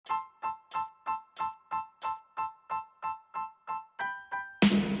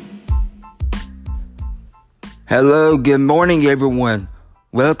Hello, good morning, everyone.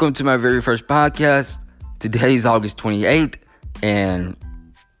 Welcome to my very first podcast. Today's August 28th, and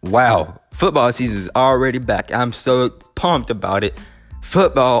wow, football season is already back. I'm so pumped about it.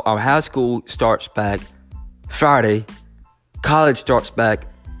 Football, our high school starts back Friday. College starts back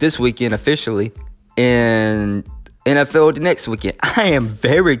this weekend officially, and NFL the next weekend. I am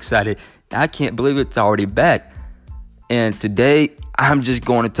very excited. I can't believe it's already back. And today, I'm just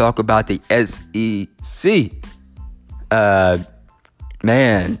going to talk about the SEC.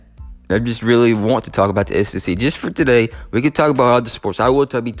 Man, I just really want to talk about the SEC. Just for today, we could talk about other sports. I will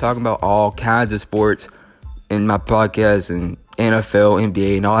be talking about all kinds of sports in my podcast and NFL,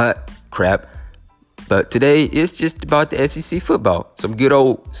 NBA, and all that crap. But today, it's just about the SEC football. Some good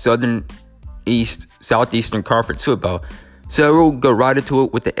old Southeastern Conference football. So we'll go right into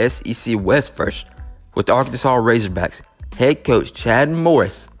it with the SEC West first. With the Arkansas Razorbacks, head coach Chad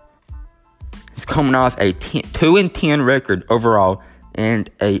Morris is coming off a 2-10 record overall and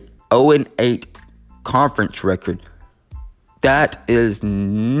a 0-8 conference record. That is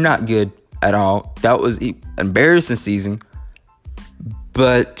not good at all. That was an embarrassing season.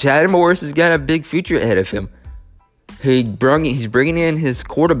 But Chad Morris has got a big future ahead of him. He's bringing in his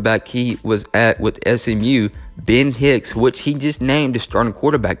quarterback he was at with SMU, Ben Hicks, which he just named the starting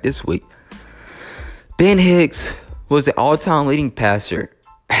quarterback this week. Ben Hicks was the all-time leading passer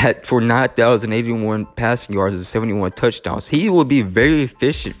for 9,081 passing yards and 71 touchdowns. He will be very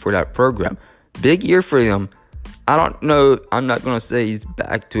efficient for that program. Big year for him. I don't know. I'm not going to say he's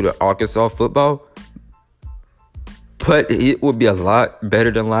back to the Arkansas football, but it will be a lot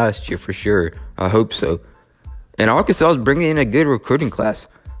better than last year for sure. I hope so. And Arkansas is bringing in a good recruiting class.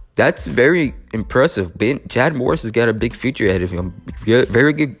 That's very impressive. Chad Morris has got a big future ahead of him.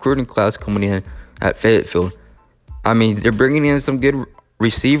 Very good recruiting class coming in at Fayetteville. I mean, they're bringing in some good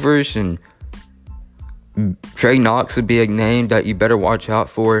receivers, and Trey Knox would be a name that you better watch out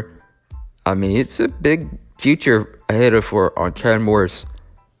for. I mean, it's a big future ahead of for Chad Morris.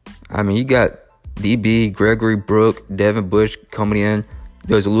 I mean, you got DB, Gregory Brook, Devin Bush coming in.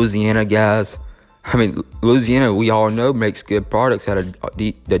 Those Louisiana guys. I mean, Louisiana, we all know, makes good products out of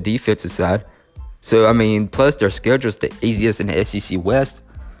the defensive side. So, I mean, plus their schedule's the easiest in the SEC West.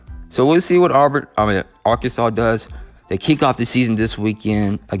 So we'll see what Arkansas does. They kick off the season this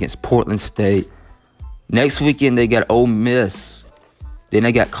weekend against Portland State. Next weekend, they got Ole Miss. Then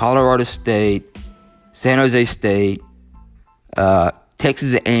they got Colorado State, San Jose State,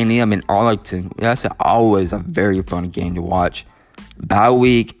 Texas A&M, and Arlington. That's always a very fun game to watch. Bye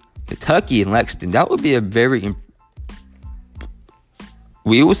week, Kentucky and Lexington. That would be a very...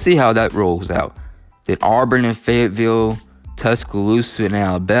 We will see how that rolls out. Then Auburn and Fayetteville, Tuscaloosa in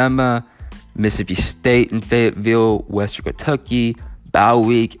Alabama, Mississippi State and Fayetteville, Western Kentucky, bye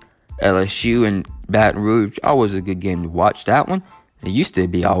week, LSU and Baton Rouge. Always a good game to watch that one. It used to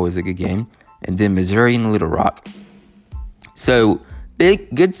be always a good game. And then Missouri and Little Rock. So,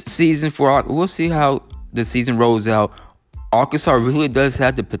 good season for We'll see how the season rolls out. Arkansas really does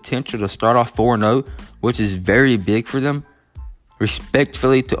have the potential to start off 4-0, which is very big for them.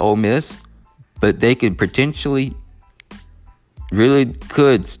 Respectfully to Ole Miss, but they could potentially... really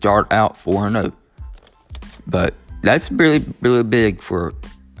could start out 4-0. But that's really, really big for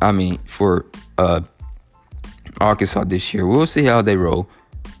Arkansas this year. We'll see how they roll.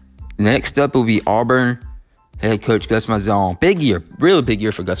 Next up will be Auburn head coach Gus Malzahn. Big year, really big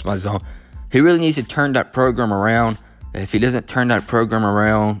year for Gus Malzahn. He really needs to turn that program around. If he doesn't turn that program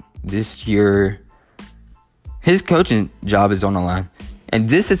around this year, his coaching job is on the line. And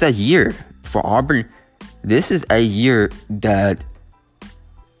this is a year for Auburn. This is a year that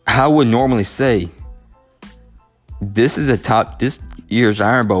I would normally say this year's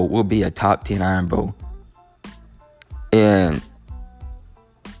Iron Bowl will be a top 10 Iron Bowl.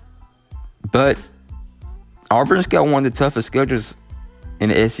 But Auburn's got one of the toughest schedules in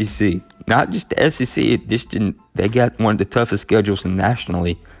the SEC. Not just the SEC, they got one of the toughest schedules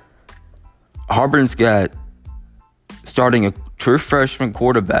nationally. Auburn's got starting a true freshman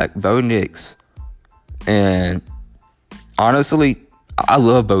quarterback, Bo Nix. And honestly, I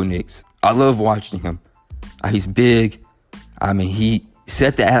love Bo Nix. I love watching him. He's big. I mean, he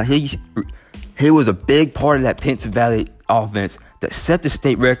was a big part of that Pinson Valley offense that set the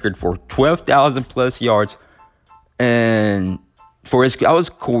state record for 12,000 plus yards. And for his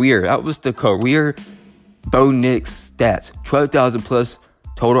career, that was the career Bo Nix stats. 12,000 plus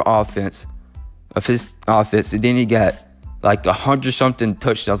total offense of his offense. And then he got like 100-something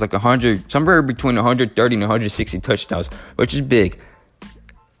touchdowns, like 100, somewhere between 130 and 160 touchdowns, which is big.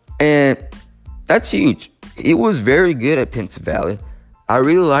 And that's huge. He was very good at Pinson Valley. I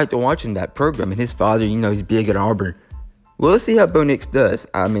really liked watching that program. And his father, he's big at Auburn. We'll see how Bo Nix does.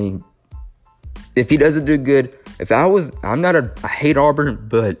 I mean, if he doesn't do good, I hate Auburn,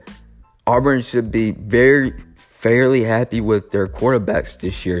 but Auburn should be fairly happy with their quarterbacks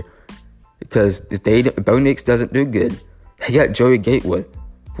this year. Because if Bo Nix doesn't do good, they got Joey Gatewood,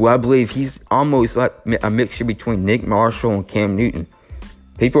 who I believe he's almost like a mixture between Nick Marshall and Cam Newton.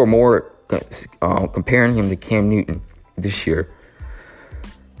 People are more comparing him to Cam Newton this year.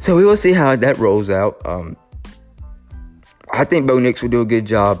 So we will see how that rolls out. I think Bo Nix will do a good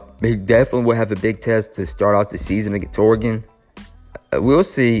job. He definitely will have a big test to start off the season against Oregon. We'll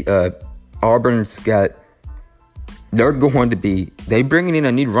see. Auburn's got... They're bringing in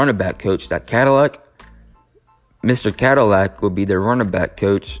a new running back coach. That Cadillac, Mr. Cadillac will be their running back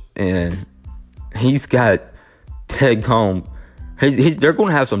coach, and he's got Ted home. They're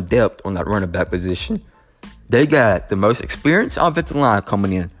going to have some depth on that running back position. They got the most experienced offensive line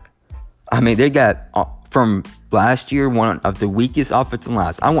coming in. I mean, they got from last year one of the weakest offensive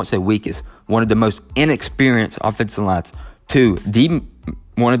lines. I won't say weakest, one of the most inexperienced offensive lines to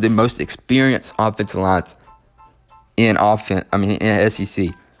one of the most experienced offensive lines in SEC.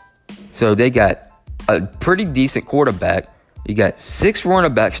 So they got a pretty decent quarterback. You got 6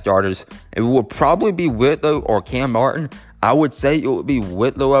 running back starters. It will probably be Whitlow or Cam Martin. I would say it would be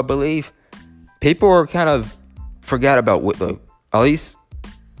Whitlow, I believe. People are kind of forgot about Whitlow, at least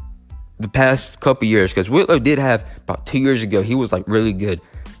the past couple years, because Whitlow did have about 2 years ago. He was like really good.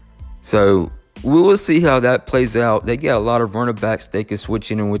 So we will see how that plays out. They got a lot of running backs they can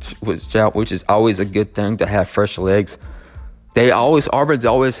switch in and which out, which is always a good thing to have fresh legs. Auburn's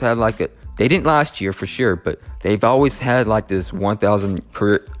always had they didn't last year for sure, but they've always had like this 1,000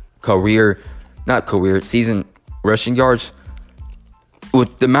 season rushing yards.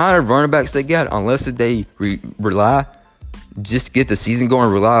 With the amount of running backs they got, unless they rely, just get the season going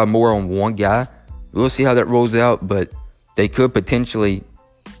and rely more on one guy, we'll see how that rolls out, but they could potentially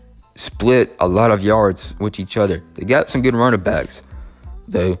split a lot of yards with each other. They got some good running backs,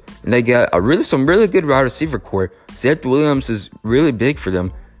 though, and they got some really good wide receiver core. Seth Williams is really big for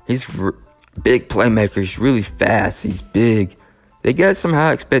them. He's big playmaker. He's really fast. He's big. They got some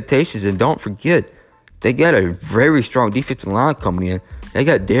high expectations, and don't forget, they got a very strong defensive line coming in. They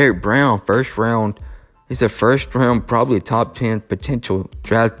got Derrick Brown, first round. He's a first round, probably a top 10 potential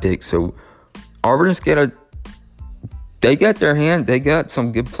draft pick. So Auburn's they got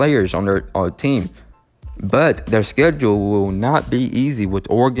some good players on their team. But their schedule will not be easy with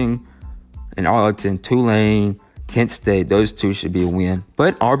Oregon and Arlington, Tulane, Kent State. Those two should be a win.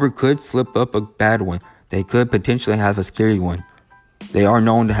 But Auburn could slip up a bad one. They could potentially have a scary one. They are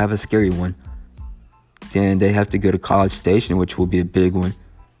known to have a scary one. Then they have to go to College Station, which will be a big one.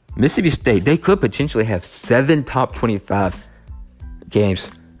 Mississippi State, they could potentially have 7 top 25 games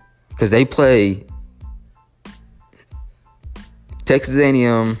because they play Texas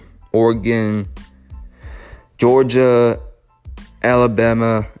A&M, Oregon, Georgia,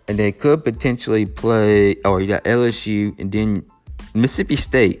 Alabama, and they could potentially play, you got LSU, and then Mississippi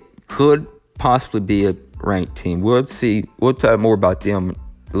State could possibly be a ranked team. We'll see. We'll talk more about them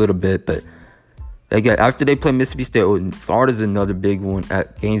a little bit, but after they play Mississippi State, Florida's another big one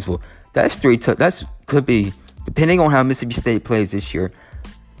at Gainesville. That's that could be, depending on how Mississippi State plays this year,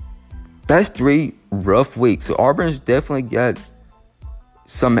 that's 3 rough weeks. So Auburn's definitely got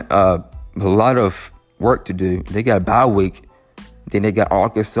a lot of work to do. They got a bye week. Then they got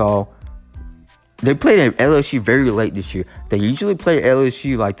Arkansas. They played at LSU very late this year. They usually play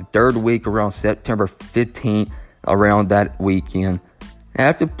LSU like the 3rd week around September 15th, around that weekend.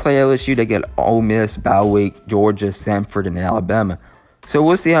 After play LSU, they get Ole Miss, bye week, Georgia, Samford, and Alabama. So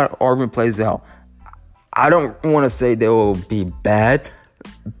we'll see how Auburn plays out. I don't want to say they will be bad,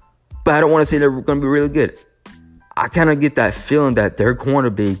 but I don't want to say they're going to be really good. I kind of get that feeling that they're going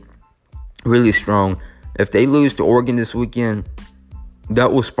to be really strong. If they lose to Oregon this weekend,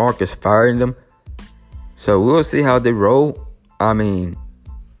 that will spark a fire in them. So we'll see how they roll. I mean,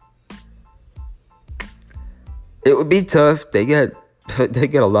 it would be tough. They got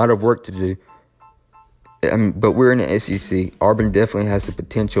a lot of work to do. But we're in the SEC. Auburn definitely has the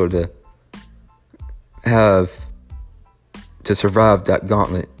potential to survive that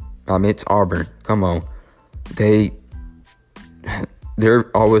gauntlet. It's Auburn. Come on.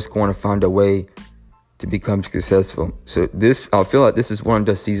 They're always going to find a way to become successful. So I feel like this is one of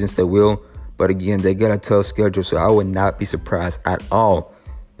the seasons they will. But again, they got a tough schedule, so I would not be surprised at all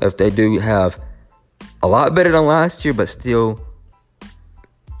if they do have a lot better than last year, but still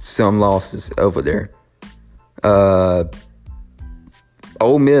some losses over there.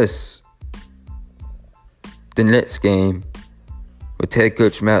 Ole Miss, the next game with head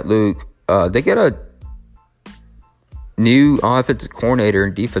coach Matt Luke. They got a new offensive coordinator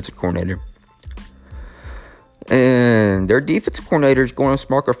and defensive coordinator. And their defensive coordinator is going to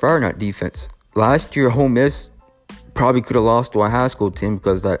spark a fire in that defense. Last year, Ole Miss probably could have lost to a high school team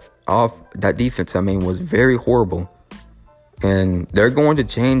because that defense, was very horrible. And they're going to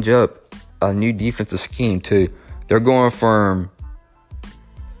change up a new defensive scheme too. They're going from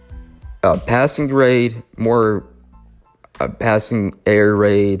a passing grade, more passing air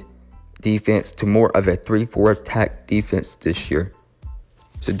raid defense to more of a 3-4 attack defense this year.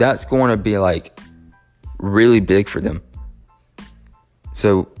 So that's going to be really big for them.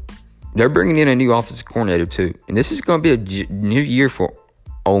 So they're bringing in a new offensive coordinator too. And this is going to be a new year for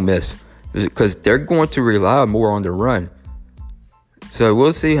Ole Miss because they're going to rely more on the run. So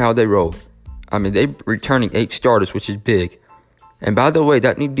we'll see how they roll. They're returning 8 starters, which is big. And by the way,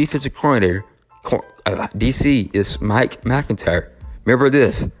 that new defensive coordinator, DC, is Mike McIntyre. Remember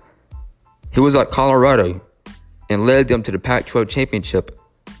this. He was at Colorado and led them to the Pac-12 championship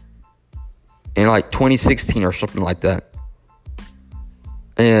in 2016 or something like that.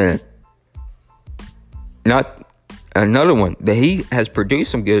 And not another one that he has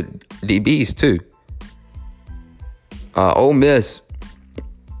produced some good DBs too. Ole Miss.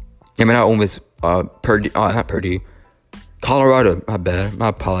 Not Ole Miss. Purdue. Not Purdue. Colorado. My bad. My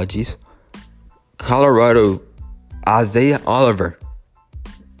apologies. Colorado. Isaiah Oliver.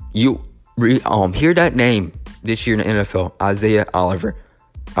 You hear that name this year in the NFL. Isaiah Oliver.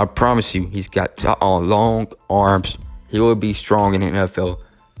 I promise you, he's got long arms. He will be strong in the NFL.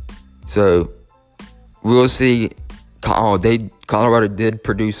 So we'll see. Colorado did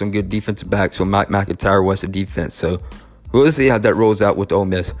produce some good defensive backs. So Mike McIntyre was the defense. So we'll see how that rolls out with Ole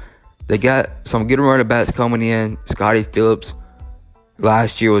Miss. They got some good running backs coming in. Scotty Phillips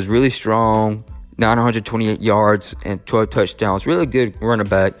last year was really strong. 928 yards and 12 touchdowns. Really good running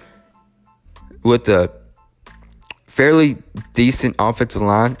back with a fairly decent offensive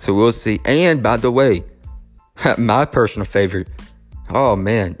line. So we'll see. And by the way, my personal favorite. Oh,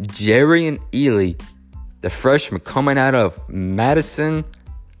 man. Jerrion Ealy, the freshman coming out of Madison.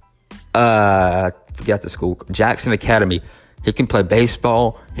 I forgot the school. Jackson Academy. He can play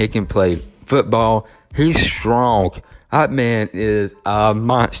baseball. He can play football. He's strong. That man is a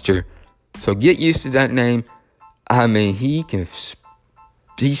monster. So get used to that name.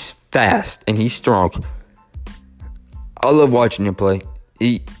 He's fast and he's strong. I love watching him play.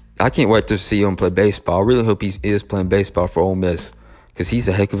 I can't wait to see him play baseball. I really hope he is playing baseball for Ole Miss because he's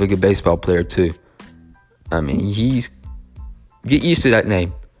a heck of a good baseball player too. Get used to that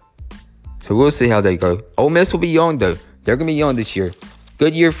name. So we'll see how they go. Ole Miss will be young though. They're gonna be young this year.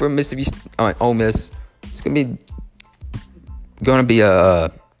 Good year for Mississippi. Ole Miss. It's gonna be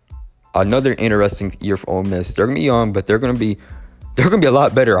another interesting year for Ole Miss. They're gonna be young, but they're gonna be a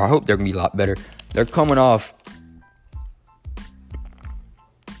lot better. I hope they're gonna be a lot better. They're coming off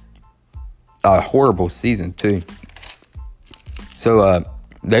a horrible season too. So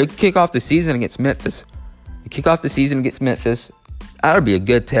they kick off the season against Memphis. That'll be a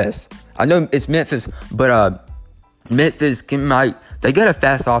good test. I know it's Memphis, but Memphis they got a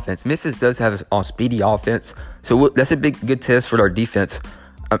fast offense. Memphis does have a speedy offense, so that's a good test for their defense.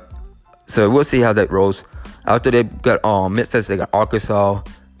 So we'll see how that rolls. After they got Memphis, they got Arkansas.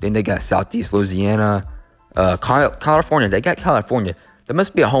 Then they got Southeast Louisiana, California. They got California. There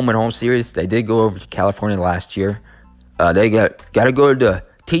must be a home-and-home series. They did go over to California last year. They got to go to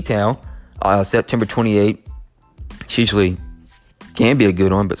T-Town September 28th. It's usually can be a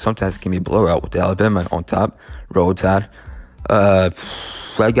good one, but sometimes it can be a blowout with Alabama on top. Roll Tide. I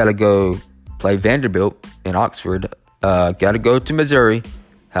got to go play Vanderbilt in Oxford. Got to go to Missouri.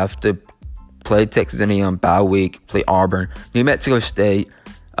 Have to play Texas A&M bye week. Play Auburn. New Mexico State.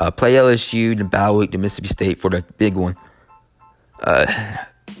 Play LSU. The bye week to Mississippi State for the big one. That's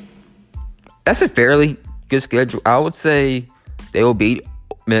a fairly good schedule. I would say they will beat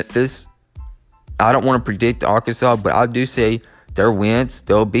Memphis. I don't want to predict Arkansas, but I do say their wins.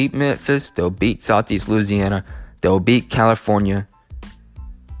 They'll beat Memphis. They'll beat Southeast Louisiana. They'll beat California.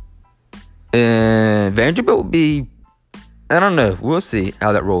 And Vanderbilt will be, I don't know. We'll see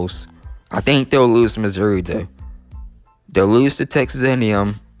how that rolls. I think they'll lose to Missouri, though. They'll lose to Texas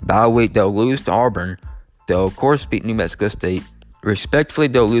A&M. Bye week, they'll lose to Auburn. They'll, of course, beat New Mexico State. Respectfully,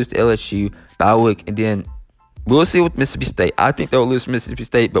 they'll lose to LSU. Bye week, and then we'll see with Mississippi State. I think they'll lose to Mississippi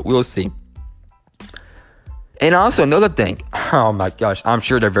State, but we'll see. And also, another thing. Oh, my gosh. I'm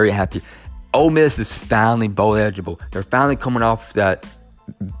sure they're very happy. Ole Miss is finally bowl eligible. They're finally coming off that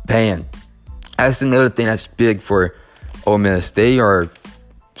ban. That's another thing that's big for Ole Miss. They are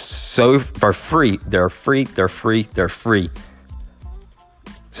free. They're free.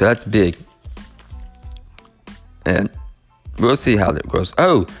 So that's big. And we'll see how that goes.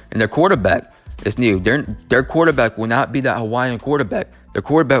 Oh, and their quarterback is new. Their quarterback will not be that Hawaiian quarterback. Their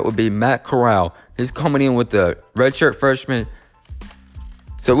quarterback will be Matt Corral. He's coming in with the redshirt freshman.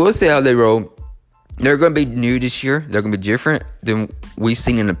 So we'll see how they roll. They're going to be new this year. They're going to be different than we've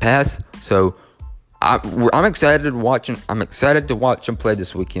seen in the past. So I'm excited to watch them. I'm excited to watch them play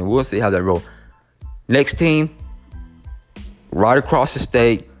this weekend. We'll see how they roll. Next team, right across the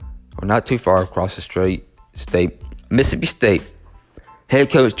state, or not too far across the state, Mississippi State. Head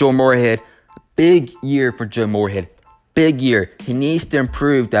coach Joe Moorhead. Big year for Joe Moorhead. Big year. He needs to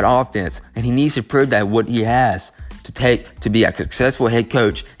improve that offense, and he needs to prove that what he has to take to be a successful head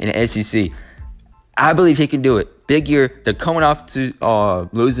coach in the SEC. I believe he can do it. Big year. They're coming off to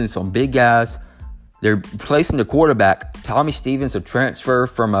losing some big guys. They're replacing the quarterback, Tommy Stevens, a transfer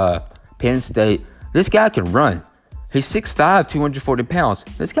from Penn State. This guy can run. He's 6'5", 240 pounds.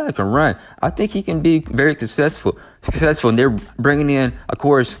 This guy can run. I think he can be very successful. And they're bringing in, of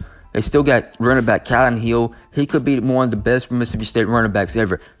course, they still got running back Callan Hill. He could be one of the best Mississippi State running backs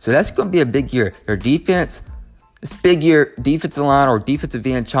ever. So that's going to be a big year. Their defense, it's a big year. Defensive line or defensive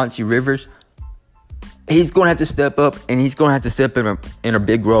end, Chauncey Rivers, he's going to have to step up, and he's going to have to step in a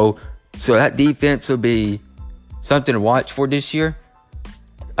big role. So that defense will be something to watch for this year.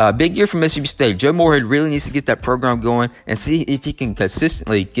 Big year for Mississippi State. Joe Moorhead really needs to get that program going and see if he can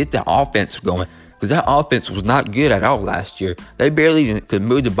consistently get the offense going. Because that offense was not good at all last year. They barely even could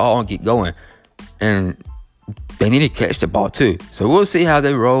move the ball and get going. And they need to catch the ball too. So we'll see how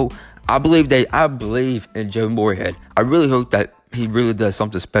they roll. I believe in Joe Moorhead. I really hope that he really does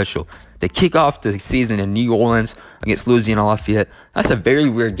something special. They kick off the season in New Orleans against Louisiana Lafayette. That's a very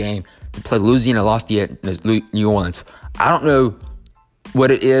weird game to play Louisiana Lafayette in New Orleans. I don't know what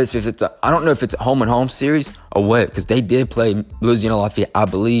it is. I don't know if it's a home and home series or what, because they did play Louisiana Lafayette, I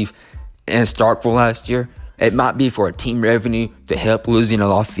believe, in Starkville last year. It might be for a team revenue to help Louisiana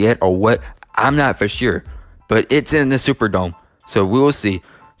Lafayette or what. I'm not for sure, but it's in the Superdome, so we will see.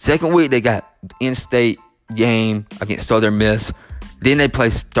 Second week, they got in-state game against Southern Miss. Then they play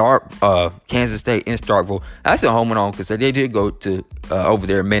Kansas State in Starkville. That's a home and home because they did go to over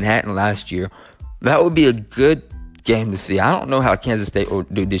there in Manhattan last year. That would be a good game to see. I don't know how Kansas State will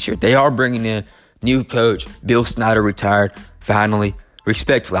do this year. They are bringing in new coach. Bill Snyder retired finally.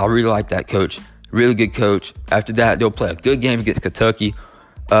 Respectfully, I really like that coach. Really good coach. After that, they'll play a good game against Kentucky.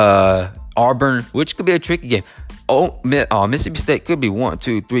 Auburn, which could be a tricky game. Mississippi State could be 1,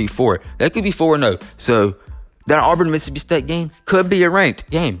 2, 3, 4. That could be 4-0. So that Auburn-Mississippi State game could be a ranked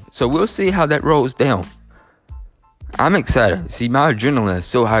game. So we'll see how that rolls down. I'm excited. See, my adrenaline is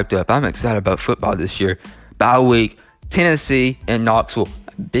so hyped up. I'm excited about football this year. Bye week, Tennessee and Knoxville.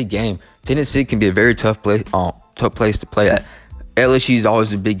 Big game. Tennessee can be a very tough place to play at. LSU is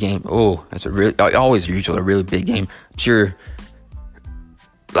always a big game. Oh, that's usually a really big game. I'm sure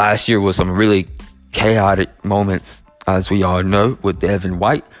last year was some really chaotic moments, as we all know, with Devin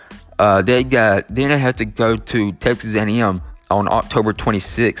White. Then they have to go to Texas A&M on October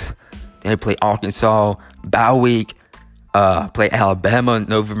 26th. Then they play Arkansas. Bye week. Play Alabama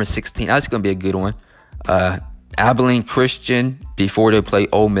November 16th. That's going to be a good one. Abilene Christian before they play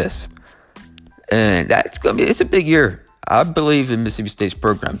Ole Miss. And it's a big year. I believe in Mississippi State's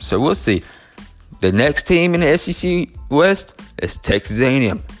program. So we'll see. The next team in the SEC West is Texas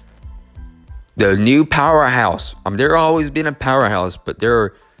A&M. The new powerhouse. They're always been a powerhouse, but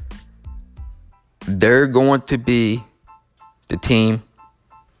they're going to be the team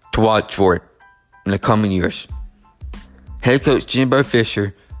to watch for it in the coming years. Head coach Jimbo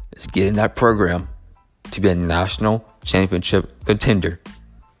Fisher is getting that program to be a national championship contender.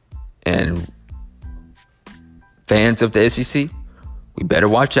 And fans of the SEC, we better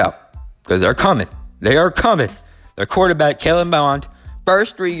watch out because they're coming. They are coming. Their quarterback, Kellen Mond,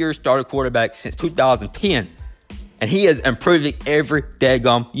 first 3-year starter quarterback since 2010. And he is improving every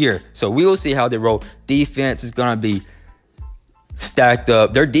daggum year. So we will see how they roll. Defense is going to be stacked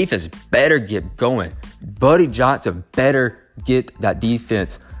up. Their defense better get going. Buddy Johnson better get that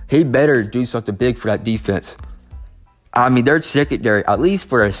defense. He better do something big for that defense. Their secondary, at least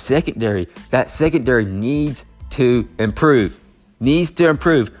for their secondary, that secondary needs to improve.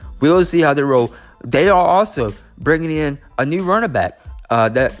 We will see how they roll. They are also bringing in a new running back.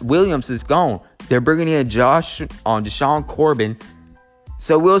 That Williams is gone. They're bringing in Deshaun Corbin.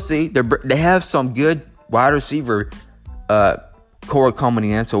 So we'll see. They have some good wide receiver core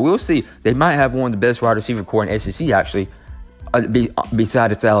coming in. So we'll see. They might have one of the best wide receiver core in SEC, actually,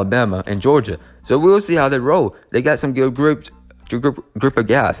 besides Alabama and Georgia. So we'll see how they roll. They got some good group of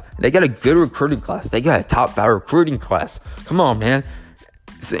guys. They got a good recruiting class. They got a top 5 recruiting class. Come on, man.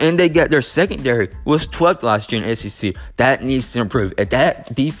 And they got their secondary was 12th last year in SEC. That needs to improve. If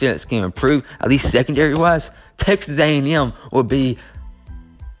that defense can improve, at least secondary wise, Texas A&M will be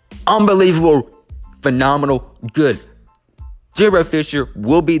unbelievable, phenomenal, good. Jimbo Fisher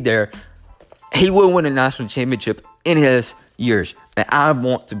will be there. He will win a national championship in his years, and I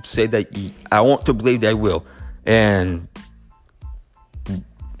want to say that I want to believe they will. And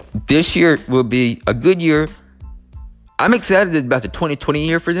this year will be a good year. I'm excited about the 2020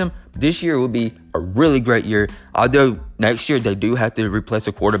 year for them. This year will be a really great year. Although next year they do have to replace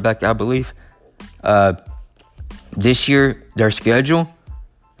a quarterback, I believe. This year, their schedule,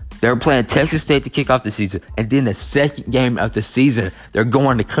 they're playing Texas State to kick off the season. And then the second game of the season, they're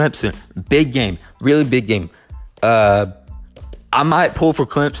going to Clemson. Big game. Really big game. I might pull for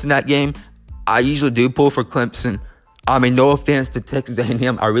Clemson that game. I usually do pull for Clemson. I mean, no offense to Texas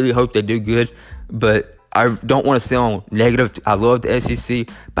A&M. I really hope they do good. But I don't want to sound negative. I love the SEC.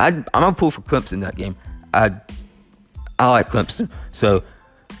 But I'm going to pull for Clemson that game. I like Clemson. So,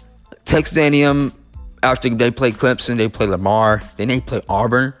 Texas A&M, after they play Clemson, they play Lamar. Then they play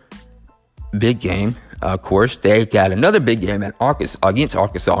Auburn. Big game, of course. They got another big game against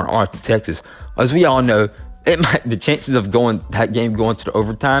Arkansas and Arlington, Texas. As we all know, the chances of that game going to the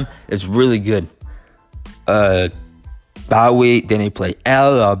overtime is really good. Bye week, then they play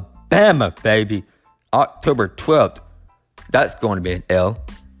Alabama, baby. October 12th. That's going to be an L.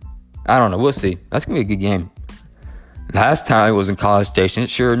 I don't know. We'll see. That's going to be a good game. Last time it was in College Station. It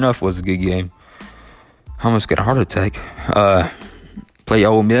sure enough was a good game. I almost got a heart attack. Play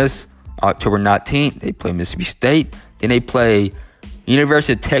Ole Miss October 19th. They play Mississippi State. Then they play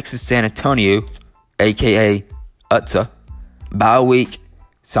University of Texas San Antonio, a.k.a. UTSA. Bye week,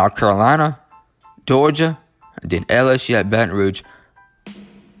 South Carolina, Georgia, and then LSU at Baton Rouge.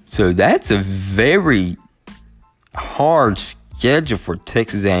 So that's a very hard schedule for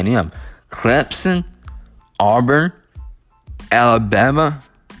Texas A&M. Clemson, Auburn, Alabama,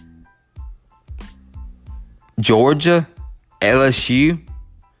 Georgia, LSU.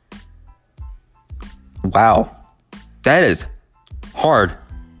 Wow, that is hard.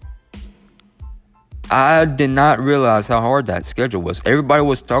 I did not realize how hard that schedule was. Everybody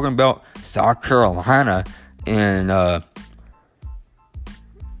was talking about South Carolina and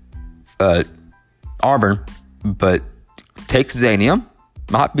Auburn, but Texas A&M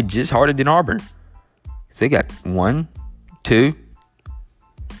might be just harder than Auburn. So they got 1, 2,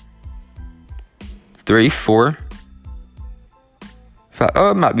 3, 4, 5.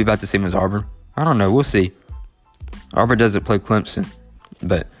 Oh, it might be about the same as Auburn. I don't know. We'll see. Auburn doesn't play Clemson,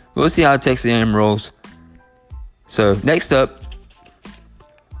 but we'll see how Texas A&M rolls. So next up,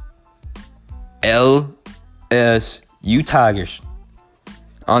 LSU Tigers.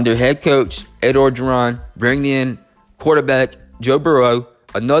 Under head coach Ed Orgeron, bringing in quarterback Joe Burrow,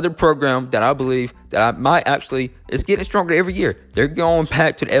 another program that I believe that I might actually is getting stronger every year. They're going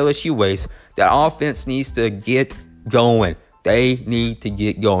back to the LSU ways. That offense needs to get going. They need to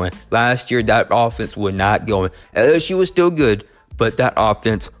get going. Last year, that offense was not going. LSU was still good, but that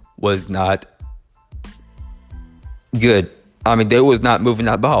offense was not good. I mean, they was not moving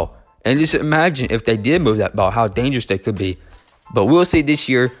that ball. And just imagine if they did move that ball, how dangerous they could be. But we'll see this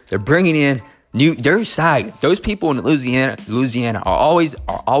year. They're bringing in they're excited. Those people in Louisiana are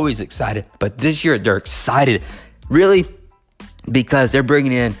always excited. But this year they're excited, really, because they're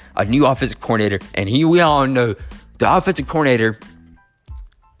bringing in a new offensive coordinator. And we all know the offensive coordinator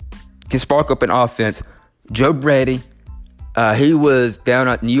can spark up an offense. Joe Brady, he was down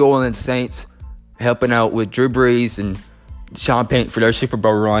at New Orleans Saints helping out with Drew Brees and Sean Payton for their Super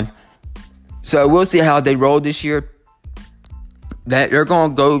Bowl run. So we'll see how they roll this year. That they're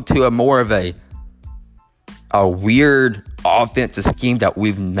going to go to a more of a weird offensive scheme that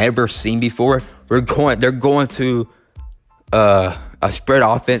we've never seen before. They're going to a spread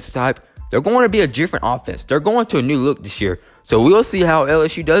offense type. They're going to be a different offense. They're going to a new look this year. So we'll see how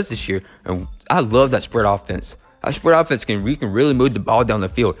LSU does this year. And I love that spread offense. That spread offense can really move the ball down the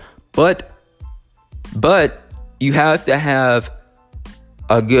field. But you have to have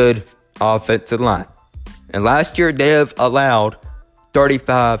a good offensive line. And last year they have allowed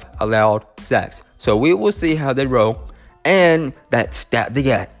 35 allowed sacks. So we will see how they roll. And they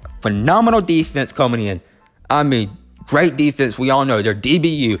got phenomenal defense coming in. I mean, great defense. We all know they're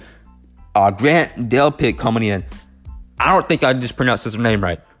DBU. Grant Delpit coming in. I don't think I just pronounced his name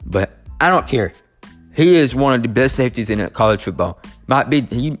right, but I don't care. He is one of the best safeties in college football. Might be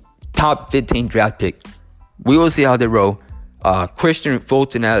he top 15 draft pick. We will see how they roll. Christian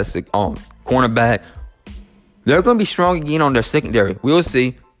Fulton as a cornerback. They're going to be strong again on their secondary. We will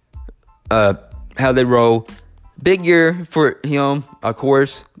see how they roll. big year for him. Of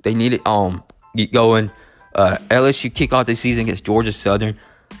course, they needed get going. LSU kick off the season against Georgia Southern.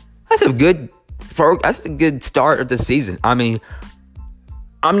 That's a good start of the season. I mean,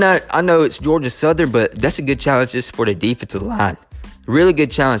 I know it's Georgia Southern, but that's a good challenge just for the defensive line. Really good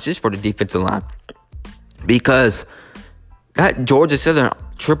challenge just for the defensive line. Because that Georgia Southern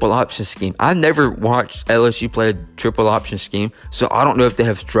triple option scheme, I never watched LSU play a triple option scheme, so I don't know if they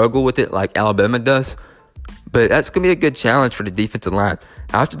have struggled with it like Alabama does. But that's going to be a good challenge for the defensive line.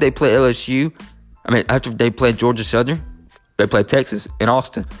 After they play after they play Georgia Southern, they play Texas in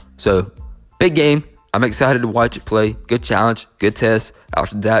Austin. So, big game. I'm excited to watch it play. Good challenge, good test.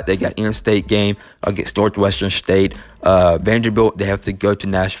 After that, they got in-state game against Northwestern State. Vanderbilt, they have to go to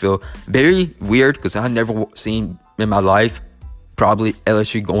Nashville. Very weird because I've never seen in my life probably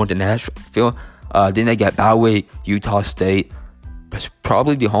LSU going to Nashville. Then they got Bowie, Utah State. It's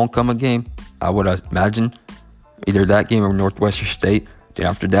probably the homecoming game, I would imagine. Either that game or Northwestern State. Then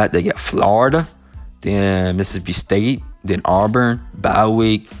after that, they got Florida. Then Mississippi State. Then Auburn,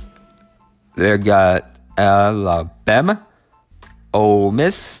 Bowie. They got Alabama, Ole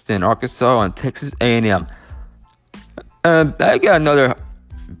Miss, then Arkansas, and Texas A&M. They got another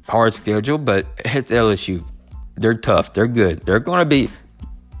hard schedule, but it's LSU. They're tough. They're good. They could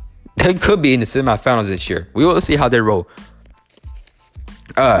be in the semifinals this year. We will see how they roll.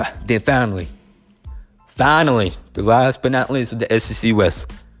 Then finally, the last but not least of the SEC West,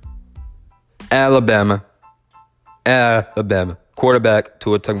 Alabama. Quarterback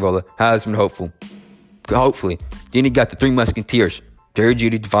Tua Tagovailoa has been hopefully. Then you got the Three Musketeers, Jerry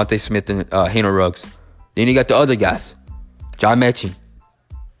Jeudy, Devontae Smith, and Henry Ruggs. Then you got the other guys, John Mechie,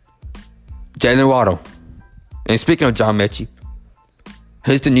 Jalen Waddle. And speaking of John Mechie,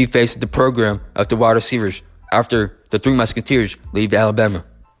 he's the new face of the program of the wide receivers after the Three Musketeers leave Alabama.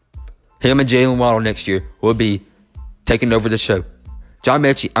 Him and Jalen Waddle next year will be taking over the show. John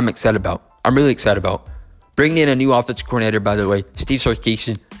Mechie, I'm really excited about. Bringing in a new offensive coordinator, by the way, Steve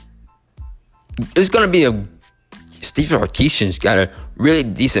Sarkisian. Steve Sarkisian's got a really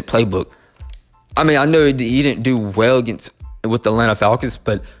decent playbook. I mean, I know he didn't do well with the Atlanta Falcons,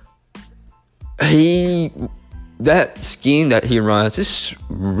 but that scheme that he runs, just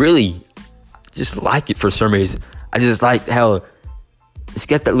like it for some reason. I just like how it's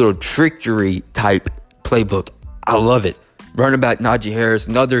got that little trickery type playbook. I love it. Running back Najee Harris,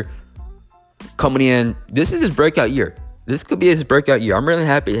 another coming in. This is his breakout year. This could be his breakout year. I'm really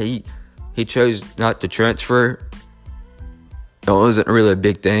happy he chose not to transfer. It wasn't really a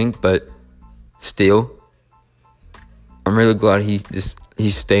big thing, but still, I'm really glad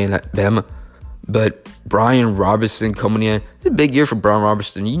he's staying at Bama. But Brian Robinson coming in, it's a big year for Brian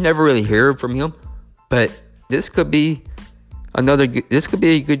Robinson. You never really hear from him, but this could be a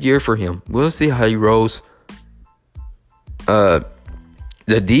good year for him. We'll see how he rolls.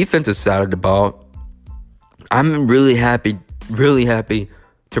 The defensive side of the ball, I'm really happy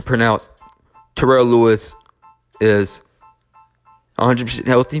to pronounce Terrell Lewis is 100%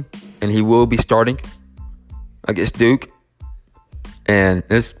 healthy, and he will be starting against Duke. And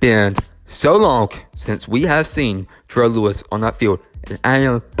it's been so long since we have seen Terrell Lewis on that field, and I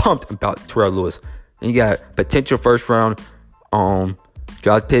am pumped about Terrell Lewis. And you got potential first round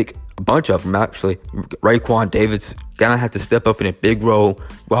draft pick, a bunch of them actually. Raekwon Davis gonna have to step up in a big role,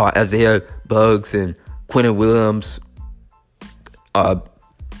 while Isaiah Buggs and Quentin Williams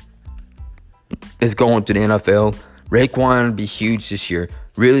is going to the NFL. Raekwon will be huge this year,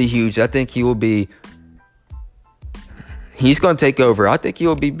 really huge. I think he's going to take over. I think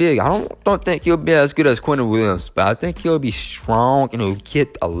he'll be big. I don't think he'll be as good as Quentin Williams, but I think he'll be strong and he'll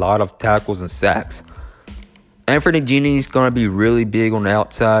get a lot of tackles and sacks. Anthony Jennings is going to be really big on the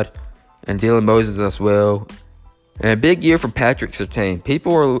outside, and Dylan Moses as well. And a big year for Patrick Surtain.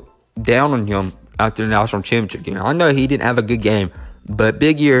 People are down on him after the national championship game. I know he didn't have a good game, but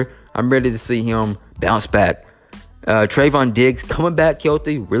big year. I'm ready to see him bounce back. Trayvon Diggs coming back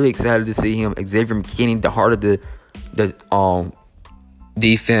healthy. Really excited to see him. Xavier McKinney, the heart of the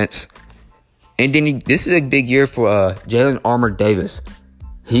defense. And then this is a big year for Jalen Armour Davis.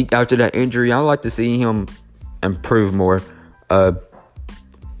 After that injury, I'd like to see him improve more.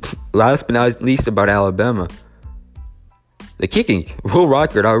 Last but not least about Alabama, the kicking. Will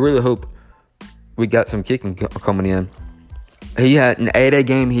Reichard, I really hope we got some kicking coming in. He had an 8A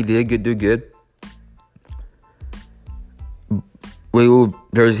game. He did do good.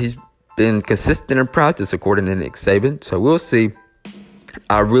 He's been consistent in practice, according to Nick Saban. So we'll see.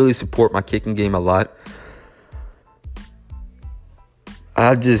 I really support my kicking game a lot.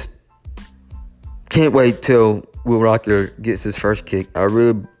 I just can't wait till Will Reichard gets his first kick.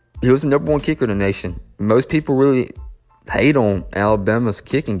 He was the number one kicker in the nation most people really hate on Alabama's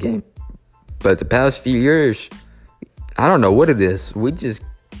kicking game. But the past few years, I don't know what it is.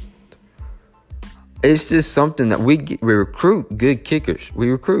 It's just something that we recruit good kickers. We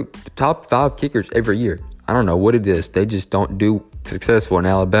recruit the top 5 kickers every year. I don't know what it is. They just don't do successful in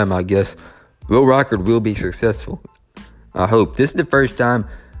Alabama, I guess. Will Rockard will be successful. I hope. This is the first time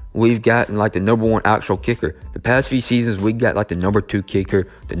we've gotten like the number 1 actual kicker. The past few seasons, we got like the number 2 kicker,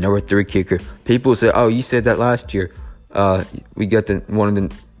 the number 3 kicker. People say, "Oh, you said that last year." We got one of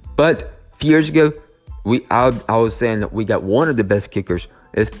the, but a few years ago, I was saying that we got one of the best kickers.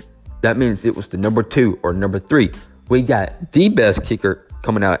 That means it was the number 2 or number 3. We got the best kicker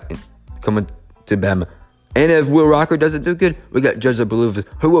coming to Bama. And if Will Rockard doesn't do good, we got Joseph Beluvis,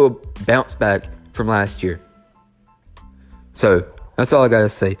 who will bounce back from last year. So that's all I gotta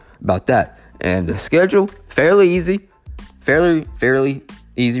say about that. And the schedule, fairly easy, fairly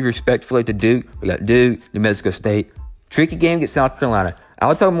easy, respectfully to Duke. We got Duke, New Mexico State. Tricky game against South Carolina.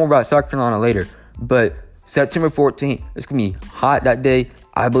 I'll talk more about South Carolina later. But September 14th, it's gonna be hot that day.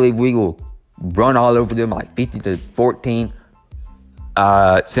 I believe we will run all over them like 50-14.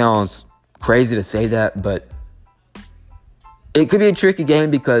 It sounds crazy to say that, but it could be a tricky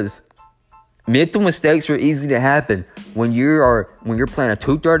game because mental mistakes are easy to happen when you're playing a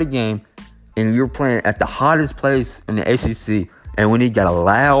 2:30 game and you're playing at the hottest place in the ACC, and when you got a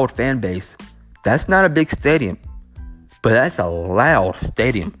loud fan base. That's not a big stadium, but that's a loud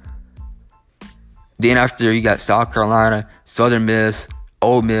stadium. Then after you got South Carolina, Southern Miss,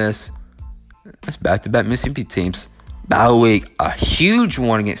 Ole Miss. That's back-to-back Mississippi teams. Bye week, a huge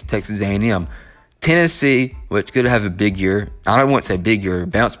one against Texas A&M. Tennessee, which could have a big year. I don't want to say big year,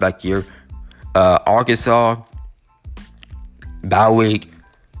 bounce back year. Arkansas, bye week.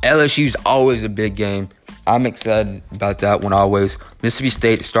 LSU's always a big game. I'm excited about that one always. Mississippi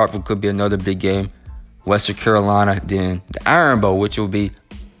State, Starkville could be another big game. Western Carolina, then the Iron Bowl, which will be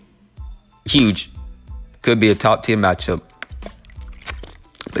huge. Could be a top 10 matchup.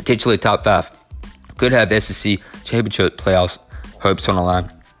 Potentially top 5. Could have SEC championship playoffs hopes on the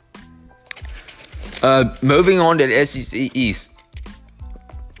line. Moving on to the SEC East.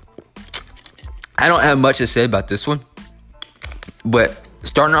 I don't have much to say about this one. But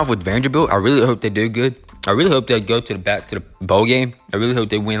starting off with Vanderbilt, I really hope they do good. I really hope they go back to the bowl game. I really hope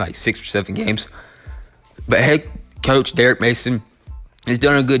they win like 6 or 7 games. But head coach Derek Mason has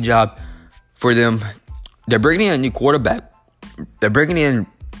done a good job for them. They're bringing in a new quarterback. They're bringing in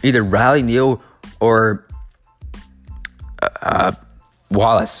either Riley Neal or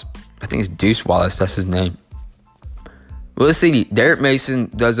Wallace. I think it's Deuce Wallace. That's his name. We'll see. Derek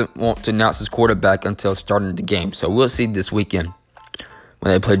Mason doesn't want to announce his quarterback until starting the game. So we'll see this weekend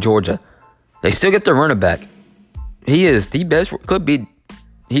when they play Georgia. They still get their running back. He is the best.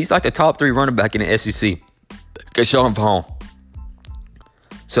 He's like the top 3 running back in the SEC. Get Sean Vaughn.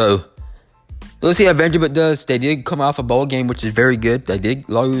 So we'll see how Vanderbilt does. They did come off a bowl game, which is very good. They did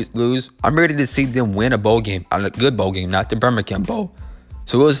lose. I'm ready to see them win a bowl game. A good bowl game, not the Birmingham Bowl.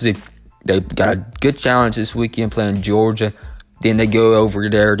 So we'll see. They got a good challenge this weekend playing Georgia. Then they go over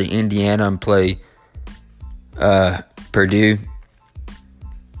there to Indiana and play Purdue.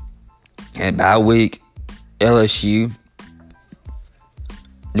 And bye week, LSU,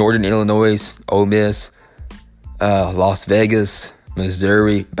 Northern Illinois, Ole Miss, Las Vegas,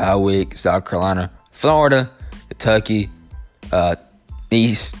 Missouri, bye week, South Carolina, Florida, Kentucky,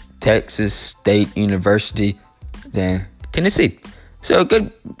 East Texas State University, then Tennessee. So it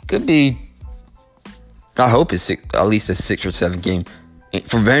could be, I hope it's at least a 6 or 7 game.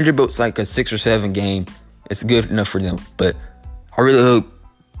 For Vanderbilt, it's like a 6 or 7 game. It's good enough for them. But I really hope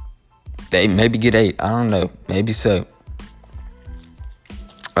they maybe get 8. I don't know. Maybe so.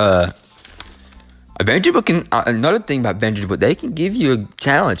 Vanderbilt can, another thing about Vanderbilt, they can give you a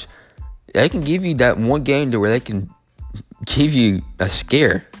challenge. They can give you that one game to where they can give you a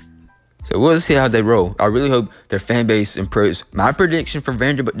scare. So we'll see how they roll. I really hope their fan base improves. My prediction for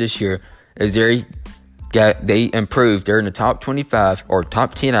Vanderbilt this year is they improved. They're in the top 25 or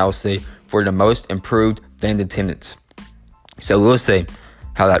top 10, I would say, for the most improved fan attendance. So we'll see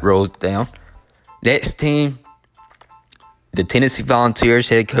how that rolls down. Next team, the Tennessee Volunteers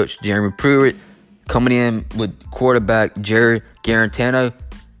head coach Jeremy Pruitt coming in with quarterback Jerry Garantano.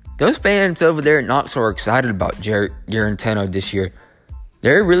 Those fans over there at Knoxville are excited about Jerry Garantano this year.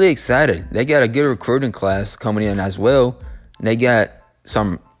 They're really excited. They got a good recruiting class coming in as well. They got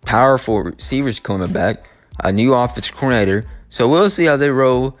some powerful receivers coming back, a new offensive coordinator. So we'll see how they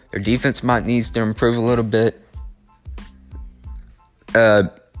roll. Their defense might need to improve a little bit.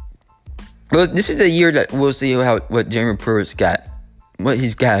 Well, this is the year that we'll see what Jeremy Pruitt's got, what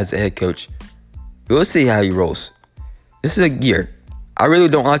he's got as a head coach. We'll see how he rolls. This is a year. I really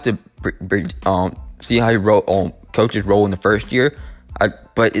don't like to see how he coaches roll in the first year,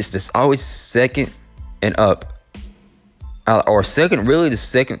 but it's just always second and up, or the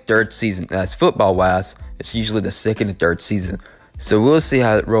second, third season. That's football wise. It's usually the second and third season. So we'll see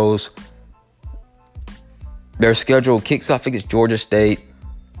how it rolls. Their schedule kicks off against Georgia State.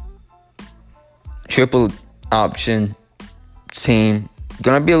 Triple option team.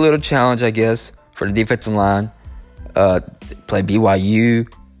 Gonna be a little challenge, I guess, for the defensive line. Play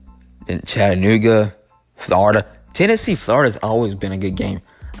BYU, then Chattanooga, Florida. Tennessee, Florida's always been a good game.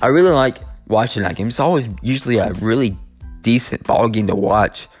 I really like watching that game. It's always usually a really decent ball game to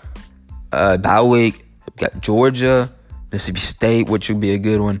watch. Bye week, we've got Georgia, Mississippi State, which would be a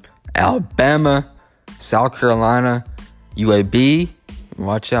good one. Alabama, South Carolina, UAB.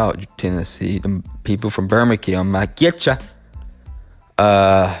 Watch out, Tennessee. The people from Birmingham might get ya.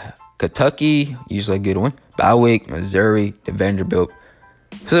 Kentucky, usually a good one. Bye week, Missouri, and Vanderbilt.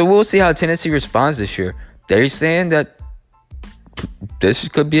 So we'll see how Tennessee responds this year. They're saying that this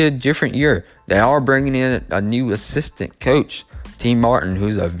could be a different year. They are bringing in a new assistant coach, T. Martin,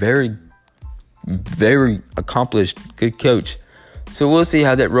 who's a very, very accomplished, good coach. So we'll see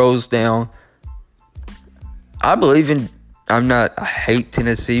how that rolls down. I hate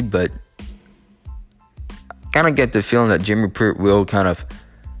Tennessee, but I kind of get the feeling that Jimmy Pruitt will kind of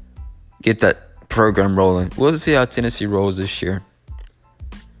get that program rolling. We'll see how Tennessee rolls this year.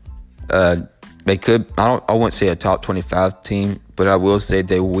 They could. I wouldn't say a top 25 team, but I will say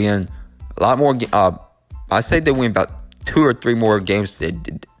they win a lot more. I say they win about 2 or 3 more games than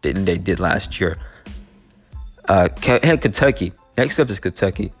they did last year. Kentucky. Next up is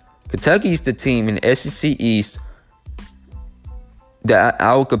Kentucky. Kentucky's the team in the SEC East that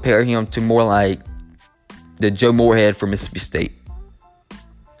I would compare him to more like the Joe Moorhead for Mississippi State.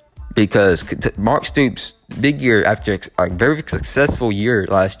 Because Mark Stoops, big year after a very successful year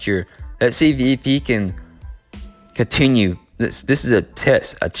last year. Let's see if he can continue. This is a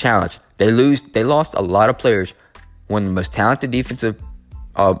test, a challenge. They lost a lot of players. One of the most talented defensive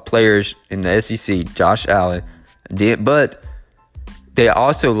players in the SEC, Josh Allen, but they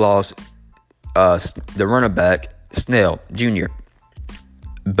also lost the running back, Snell Jr.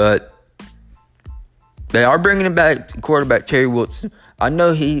 But they are bringing back quarterback Terry Wilson. I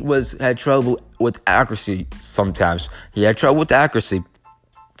know he had trouble with accuracy sometimes. He had trouble with accuracy.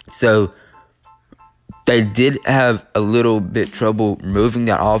 So they did have a little bit trouble moving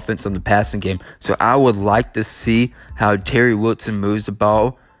that offense on the passing game. So I would like to see how Terry Wilson moves the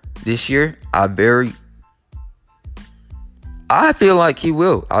ball this year. I feel like he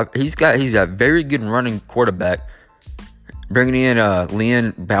will. He's a very good running quarterback. Bringing in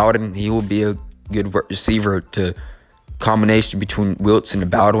Lynn Bowden, he will be a good receiver to combination between Wilson and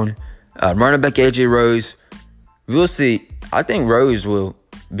Bowden. Running back AJ Rose, we'll see. I think Rose will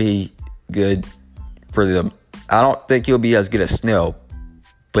be good for them. I don't think he'll be as good as Snell,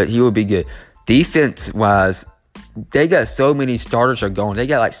 but he will be good. Defense-wise, they got so many starters are going. They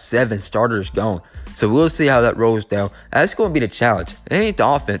got like 7 starters going. So we'll see how that rolls down. That's going to be the challenge. It ain't the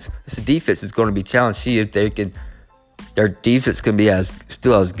offense. It's the defense that's going to be challenged. See if their defense can be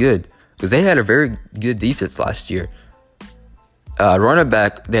still as good. Because they had a very good defense last year. Running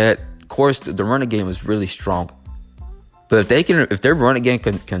back, of course, the running game was really strong. But if their running game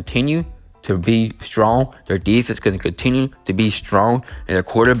can continue to be strong, their defense can continue to be strong, and their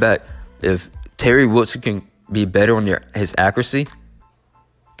quarterback, if Terry Wilson can be better on his accuracy,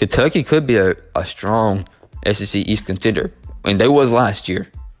 Kentucky could be a strong SEC East contender, and they was last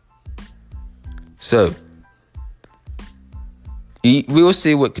year. So we will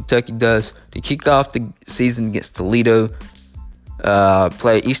see what Kentucky does to kick off the season against Toledo.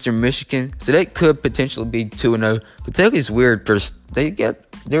 Play Eastern Michigan, so they could potentially be 2-0. Kentucky's weird.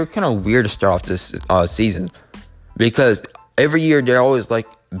 They're kind of weird to start off this season because every year they're always like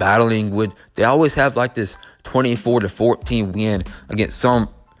battling with. They always have like this 24-14 win against some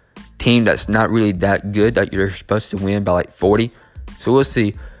team that's not really that good that you're supposed to win by like 40. So we'll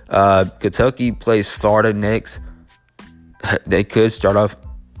see. Kentucky plays Florida next. They could start off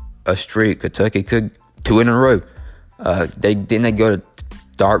a streak. Kentucky could 2 in a row. They go to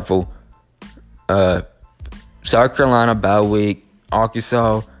Starkville, South Carolina bye week,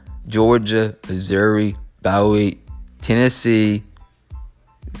 Arkansas, Georgia, Missouri bye week, Tennessee,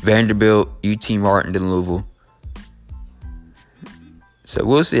 Vanderbilt, UT Martin, and Louisville. So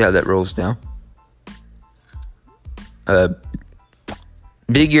we'll see how that rolls down.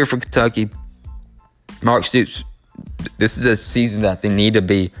 Big year for Kentucky. Mark Stoops. This is a season that they need to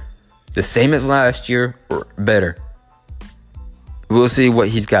be the same as last year or better. We'll see what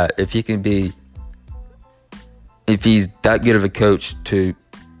he's got. If he can be if he's that good of a coach to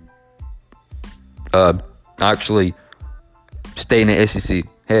actually stay in the SEC.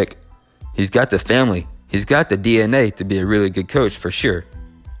 Heck, he's got the family. He's got the DNA to be a really good coach for sure.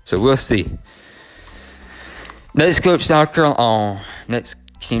 So we'll see. Next team, South Carolina.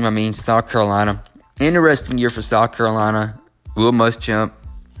 Interesting year for South Carolina. Will Muschamp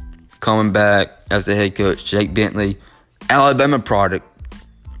coming back as the head coach. Jake Bentley, Alabama product,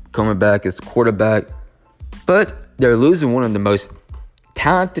 coming back as the quarterback. But they're losing one of the most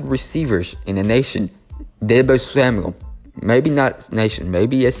talented receivers in the nation, Deebo Samuel. Maybe not nation,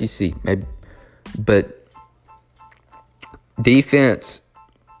 maybe SEC, maybe, but defense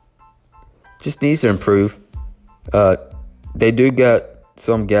just needs to improve. They do got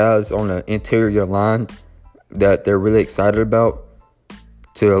some guys on the interior line that they're really excited about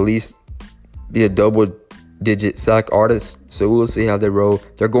to at least be a double-digit sack artist. So we'll see how they roll.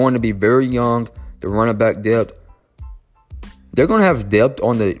 They're going to be very young. The running back depth. They're going to have depth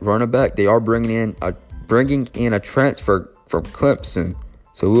on the running back. They are bringing in a transfer from Clemson.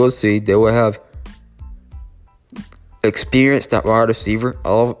 So we'll see. They will have experienced at wide receiver.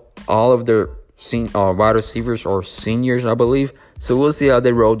 All of their wide receivers are seniors, I believe. So we'll see how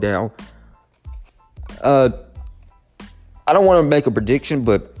they roll down. I don't want to make a prediction,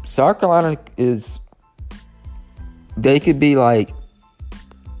 but South Carolina they can be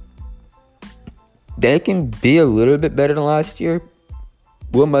a little bit better than last year.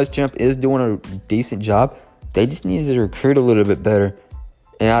 Will Muschamp is doing a decent job. They just need to recruit a little bit better.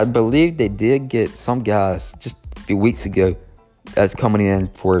 And I believe they did get some guys just a few weeks ago that's coming in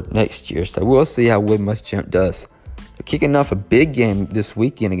for next year. So we'll see how Will Muschamp does. They're kicking off a big game this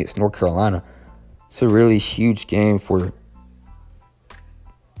weekend against North Carolina. It's a really huge game to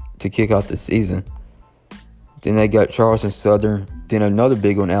kick off the season. Then they got Charleston Southern. Then another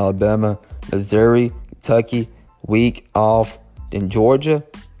big one, Alabama, Missouri, Kentucky, week off. Then Georgia,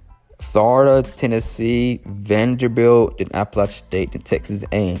 Florida, Tennessee, Vanderbilt, then Appalachian State, then Texas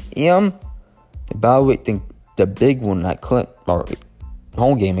A&M. And by the way, then the big one,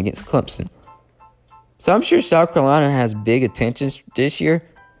 home game against Clemson. So I'm sure South Carolina has big attentions this year.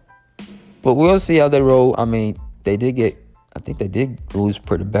 But we'll see how they roll. I mean, I think they did lose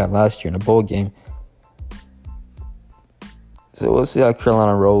pretty bad last year in a bowl game. So we'll see how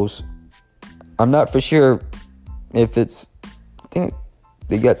Carolina rolls. I'm not for sure if I think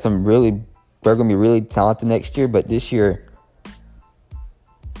they got they're going to be really talented next year. But this year,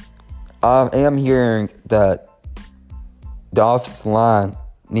 I am hearing that the offensive line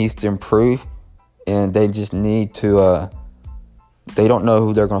needs to improve. And they just need to, they don't know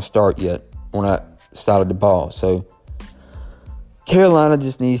who they're going to start yet on that side of the ball. So Carolina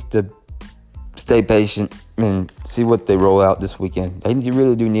just needs to stay patient and see what they roll out this weekend. They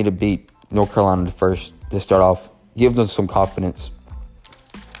really do need to beat North Carolina first to start off. Give them some confidence.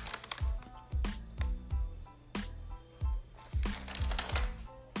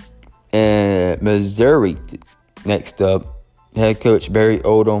 And Missouri, next up, head coach Barry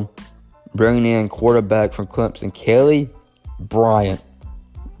Odom, bringing in quarterback from Clemson, Kelly Bryant.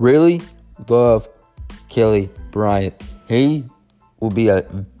 Really love Kelly Bryant. He will be a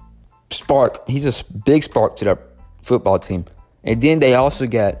spark. He's a big spark to that football team. And then they also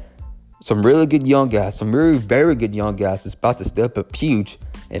got some really good young guys, some very, very good young guys that's about to step up huge.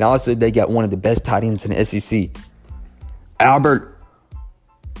 And also they got one of the best tight ends in the SEC, Albert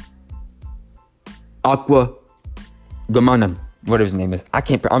Okwuegbunam. Whatever his name is.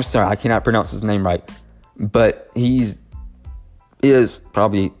 I'm sorry, I cannot pronounce his name right. But he is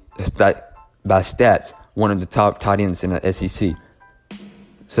probably, by stats, one of the top tight ends in the SEC.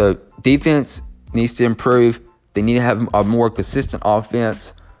 So defense needs to improve. They need to have a more consistent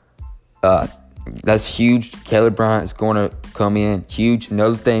offense. That's huge. Kelly Bryant is going to come in huge.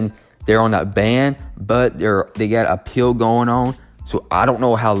 Another thing, they're on that ban, but they got a appeal going on. So I don't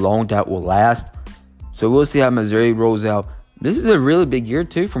know how long that will last. So we'll see how Missouri rolls out. This is a really big year,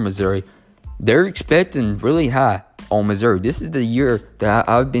 too, for Missouri. They're expecting really high on Missouri. This is the year that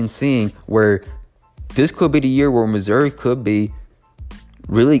I've been seeing where this could be the year where Missouri could be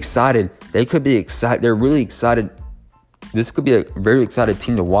really excited. They could be excited. They're really excited. This could be a very excited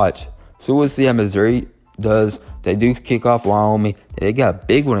team to watch. So we'll see how Missouri does. They do kick off Wyoming. They got a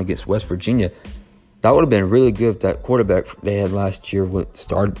big one against West Virginia. That would have been really good if that quarterback they had last year would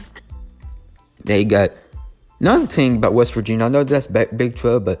start. They got another thing about West Virginia. I know that's Big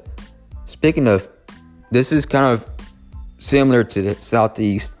 12, but speaking of, this is kind of similar to the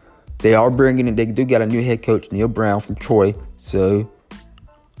Southeast. They do got a new head coach, Neil Brown from Troy. So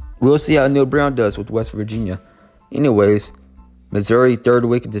we'll see how Neil Brown does with West Virginia. Anyways, Missouri, third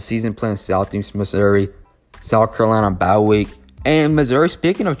week of the season playing Southeast Missouri. South Carolina bye week. And Missouri,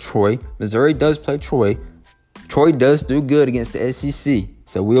 speaking of Troy, Missouri does play Troy. Troy does do good against the SEC.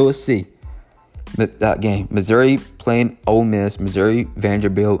 So we will see that game. Missouri playing Ole Miss, Missouri,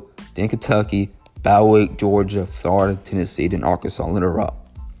 Vanderbilt, then Kentucky, bye week, Georgia, Florida, Tennessee, then Arkansas, Little Rock.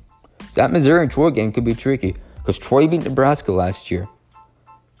 So that Missouri and Troy game could be tricky because Troy beat Nebraska last year.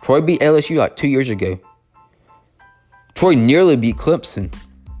 Troy beat LSU like 2 years ago. Troy nearly beat Clemson.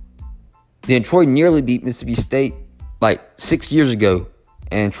 Then Troy nearly beat Mississippi State like 6 years ago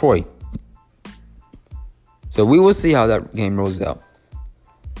and Troy. So we will see how that game rolls out.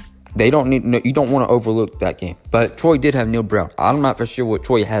 You don't want to overlook that game. But Troy did have Neil Brown. I'm not for sure what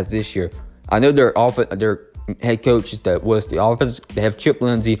Troy has this year. I know their head coach that was the offense. They have Chip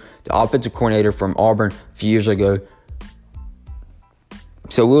Lindsey, the offensive coordinator from Auburn a few years ago.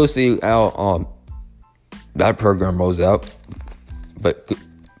 So we'll see how that program rolls out. But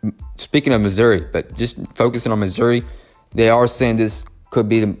speaking of Missouri, but just focusing on Missouri, they are saying this could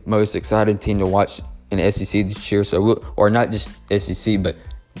be the most exciting team to watch in the SEC this year. Or not just SEC, but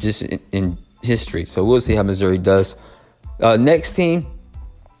just in history. So we'll see how Missouri does. Next team,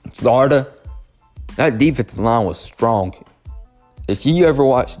 Florida. That defensive line was strong. If you ever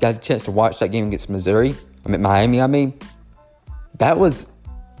got a chance to watch that game against Miami, that was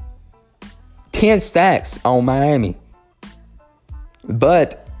 10 sacks on Miami.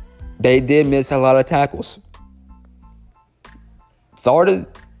 But they did miss a lot of tackles. Florida,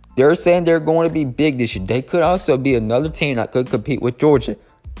 they're saying they're going to be big this year. They could also be another team that could compete with Georgia.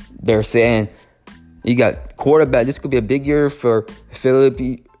 They're saying you got quarterback. This could be a big year for Philip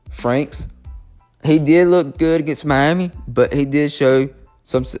Franks. He did look good against Miami, but he did show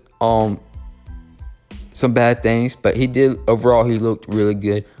some bad things. But overall, he looked really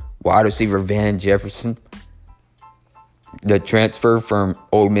good. Wide receiver Van Jefferson, the transfer from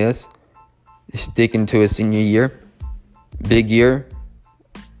Ole Miss, is sticking to his senior year. Big year.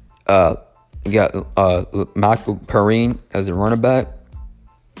 You got Michael Perrine as a running back.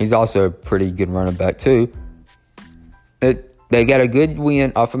 He's also a pretty good running back too. They got a good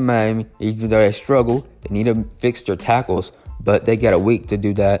win off of Miami, even though they struggle. They need to fix their tackles, but they got a week to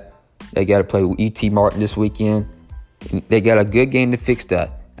do that. They got to play with E.T. Martin this weekend. They got a good game to fix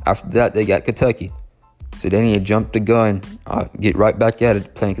that. After that, they got Kentucky. So they need to jump the gun, get right back at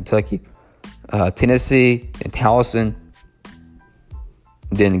it playing Kentucky. Tennessee and Towson.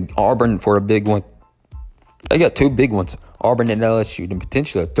 Then Auburn for a big one. They got two big ones, Auburn and LSU, and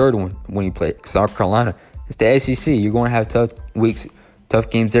potentially a third one when you play South Carolina. It's the SEC. You're going to have tough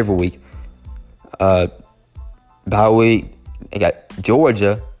games every week. Bye week, they got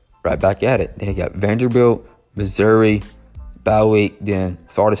Georgia right back at it. Then they got Vanderbilt, Missouri, bye week, then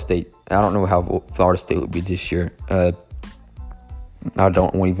Florida State. I don't know how Florida State would be this year. I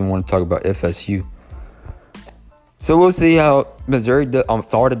don't even want to talk about FSU. So we'll see how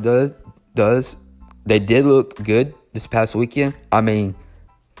Florida does. They did look good this past weekend.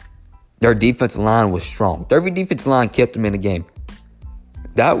 Their defensive line was strong. Their defensive line kept them in the game.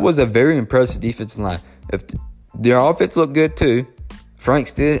 That was a very impressive defensive line. If their offense looked good too,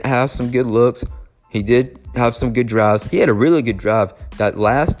 Franks did have some good looks. He did have some good drives. He had a really good drive. That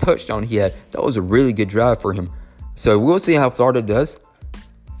last touchdown he had, that was a really good drive for him. So we'll see how Florida does.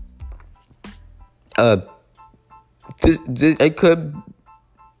 They could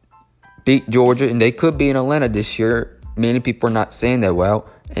beat Georgia, and they could be in Atlanta this year. Many people are not saying that well,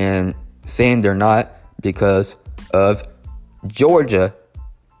 and saying they're not because of Georgia.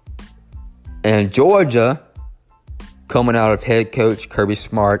 And Georgia, coming out of head coach Kirby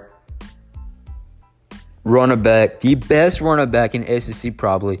Smart, running back, the best running back in the SEC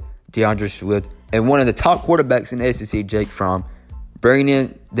probably, DeAndre Swift, and one of the top quarterbacks in the SEC, Jake Fromm.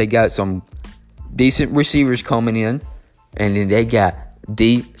 They got some decent receivers coming in, and then they got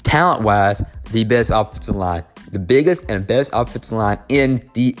talent-wise, the best offensive line. The biggest and best offensive line in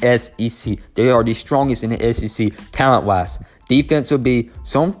the SEC. They are the strongest in the SEC talent-wise. Defense will be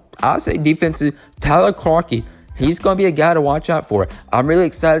defensive. Tyler Clarkey, he's going to be a guy to watch out for. I'm really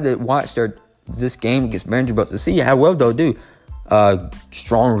excited to watch this game against Vanderbilt to see how well they'll do.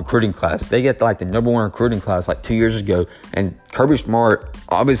 Strong recruiting class. They get the number one recruiting class 2 years ago. And Kirby Smart,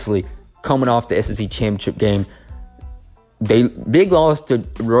 obviously, coming off the SEC championship game. They big loss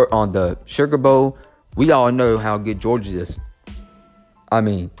on the Sugar Bowl. We all know how good Georgia is.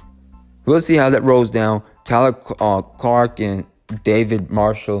 We'll see how that rolls down. Tyler Clark and David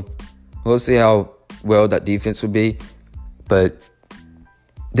Marshall. We'll see how well that defense will be. But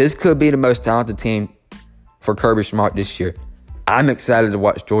this could be the most talented team for Kirby Smart this year. I'm excited to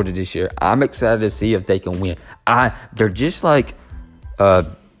watch Georgia this year. I'm excited to see if they can win. They're just like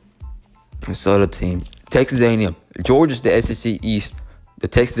this other team. Texas A&M. Georgia's the SEC East. The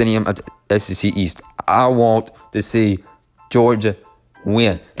Texas A&M SEC East. I want to see Georgia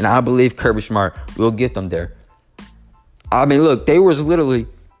win. And I believe Kirby Smart will get them there. I mean, look, they was literally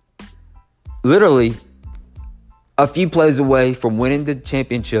a few plays away from winning the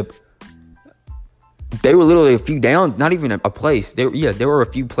championship. They were literally a few downs, not even a place. They were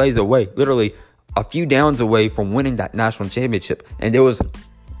a few plays away, literally a few downs away from winning that national championship. And they was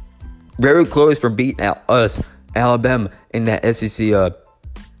very close from beating out us, Alabama, in that SEC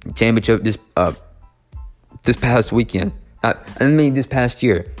championship this past weekend. This past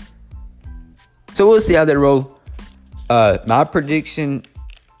year. So we'll see how they roll. My prediction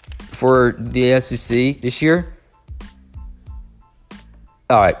for the SEC this year,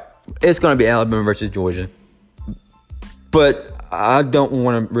 all right, it's going to be Alabama versus Georgia. But I don't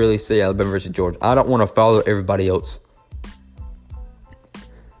want to really say Alabama versus Georgia. I don't want to follow everybody else.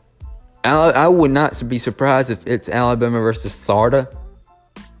 I would not be surprised if it's Alabama versus Florida.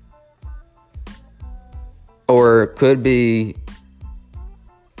 Or it could be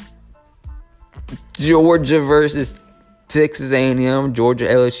Georgia versus Texas A&M, Georgia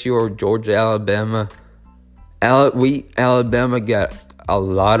LSU, or Georgia Alabama. Alabama got a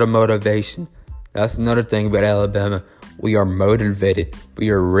lot of motivation. That's another thing about Alabama. We are motivated. We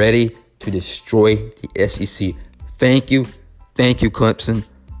are ready to destroy the SEC. Thank you, Clemson,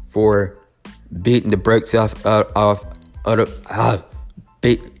 for beating the brakes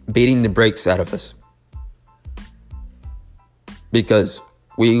beating the brakes out of us. Because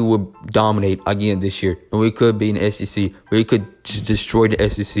we would dominate again this year. And we could be in the SEC. We could destroy the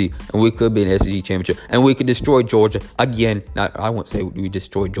SEC. And we could be in the SEC championship. And we could destroy Georgia again. I won't say we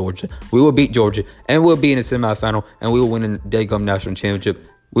destroy Georgia. We will beat Georgia. And we'll be in the semifinal. And we will win the Daegum National Championship.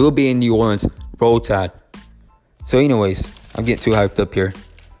 We will be in New Orleans. Roll Tide. So anyways, I'm getting too hyped up here.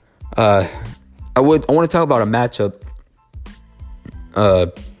 I want to talk about a matchup.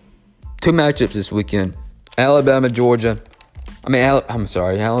 Two matchups this weekend. Alabama, Georgia.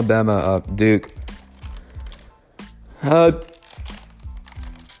 Alabama, Duke. We're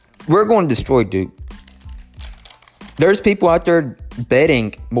going to destroy Duke. There's people out there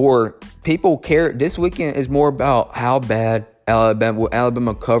betting more. People care. This weekend is more about how bad will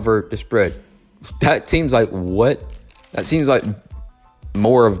Alabama cover the spread. That seems like what? That seems like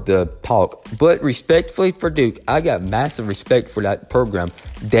more of the talk. But respectfully for Duke, I got massive respect for that program.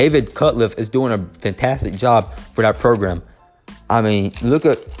 David Cutcliffe is doing a fantastic job for that program. I mean, look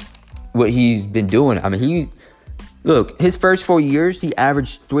at what he's been doing. I mean, his first 4 years, he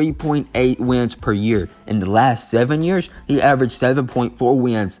averaged 3.8 wins per year. In the last 7 years, he averaged 7.4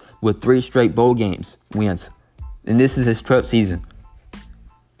 wins with 3 straight bowl games wins. And this is his 12th season.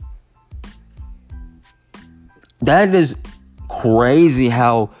 That is crazy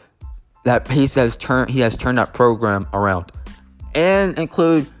how he has turned that program around. And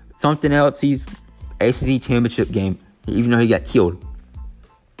include something else, he's ACC championship game. Even though he got killed.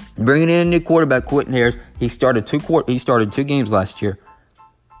 Bringing in a new quarterback, Quentin Harris. He started 2 games last year.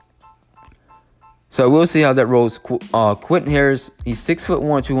 So we'll see how that rolls. Quentin Harris, he's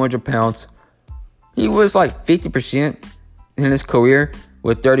 6'1", 200 pounds. He was like 50% in his career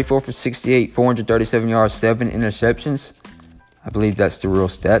with 34 for 68, 437 yards, 7 interceptions. I believe that's the real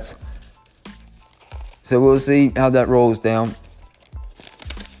stats. So we'll see how that rolls down.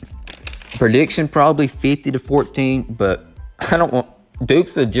 Prediction probably 50-14, but I don't want.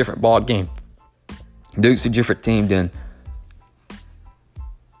 Duke's a different ball game. Duke's a different team than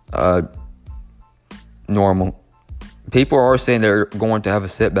normal. People are saying they're going to have a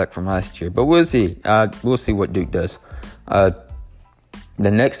setback from last year, but we'll see. We'll see what Duke does. The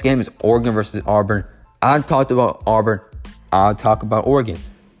next game is Oregon versus Auburn. I talked about Auburn. I'll talk about Oregon.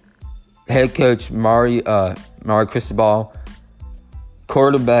 Head coach Mari Cristobal.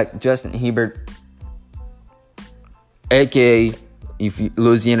 Quarterback Justin Herbert, a.k.a. if you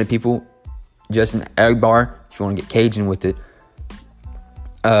Louisiana people, Justin Agbar, if you want to get Cajun with it.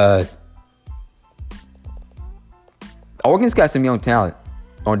 Oregon's got some young talent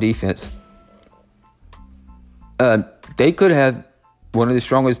on defense. They could have one of the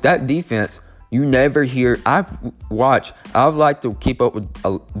strongest. That defense, you never hear. I've liked to keep up with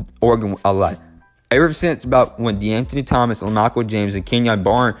Oregon a lot. Ever since about when DeAnthony Thomas, Michael James, and Kenyon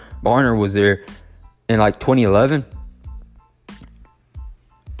Barner was there in like 2011,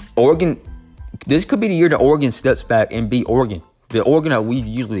 Oregon, this could be the year that Oregon steps back and beat Oregon. The Oregon that we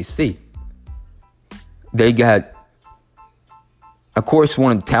usually see. They got, of course,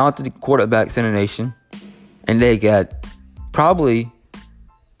 one of the talented quarterbacks in the nation. And they got probably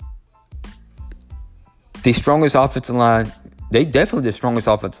the strongest offensive line. They definitely the strongest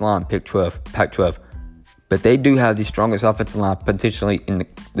offensive line, Pac-12. but they do have the strongest offensive line potentially in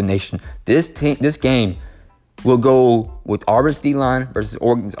the nation. This game will go with Auburn's D-line versus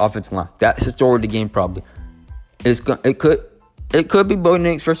Oregon's offensive line. That's the story of the game probably. It could be Bo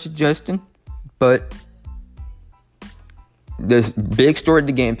Nix versus Justin, but the big story of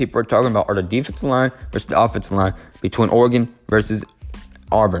the game people are talking about are the defensive line versus the offensive line between Oregon versus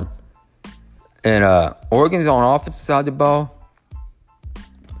Auburn. And Oregon's on the offensive side of the ball.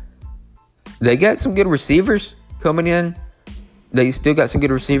 They got some good receivers coming in. They still got some good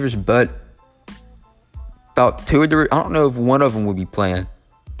receivers, but about two of I don't know if one of them will be playing.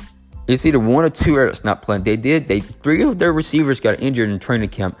 It's either one or two that's not playing. Three of their receivers got injured in training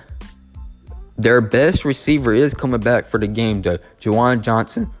camp. Their best receiver is coming back for the game, though, Juwan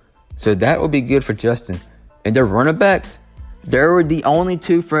Johnson. So that will be good for Justin. And their running backs, they were the only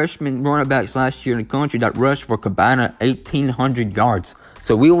two freshman running backs last year in the country that rushed for combined 1,800 yards.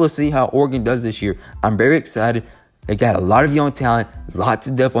 So we will see how Oregon does this year. I'm very excited. They got a lot of young talent, lots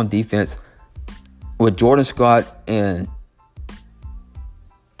of depth on defense with Jordan Scott, and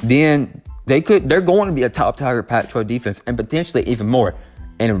then they're going to be a top tiger Pac-12 defense and potentially even more.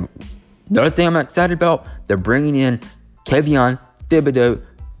 And the other thing I'm excited about, they're bringing in Kayvon Thibodeaux,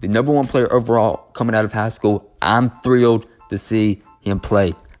 the number one player overall coming out of high school. I'm thrilled to see him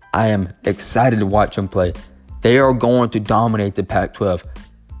play. I am excited to watch him play. They are going to dominate the Pac-12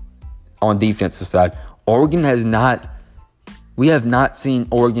 on defensive side. We have not seen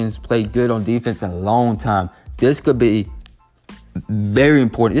Oregon play good on defense in a long time. This could be very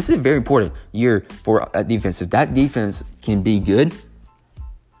important. This is a very important year for that defense. If that defense can be good,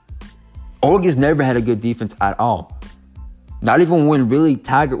 Oregon's never had a good defense at all. Not even when really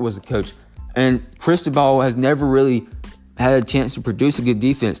Taggart was the coach. And Cristobal has never really had a chance to produce a good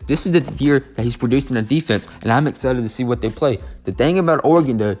defense. This is the year that he's producing a defense, and I'm excited to see what they play. The thing about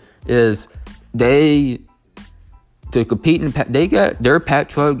Oregon, though, is to compete in their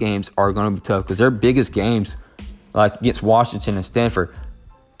Pac-12 games are going to be tough because their biggest games, like against Washington and Stanford,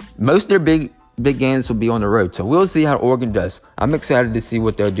 most of their big games will be on the road. So we'll see how Oregon does. I'm excited to see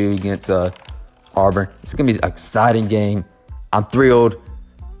what they'll do against Auburn. It's going to be an exciting game. I'm thrilled.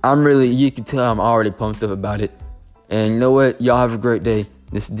 You can tell I'm already pumped up about it. And you know what? Y'all have a great day.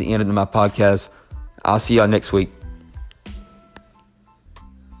 This is the end of my podcast. I'll see y'all next week.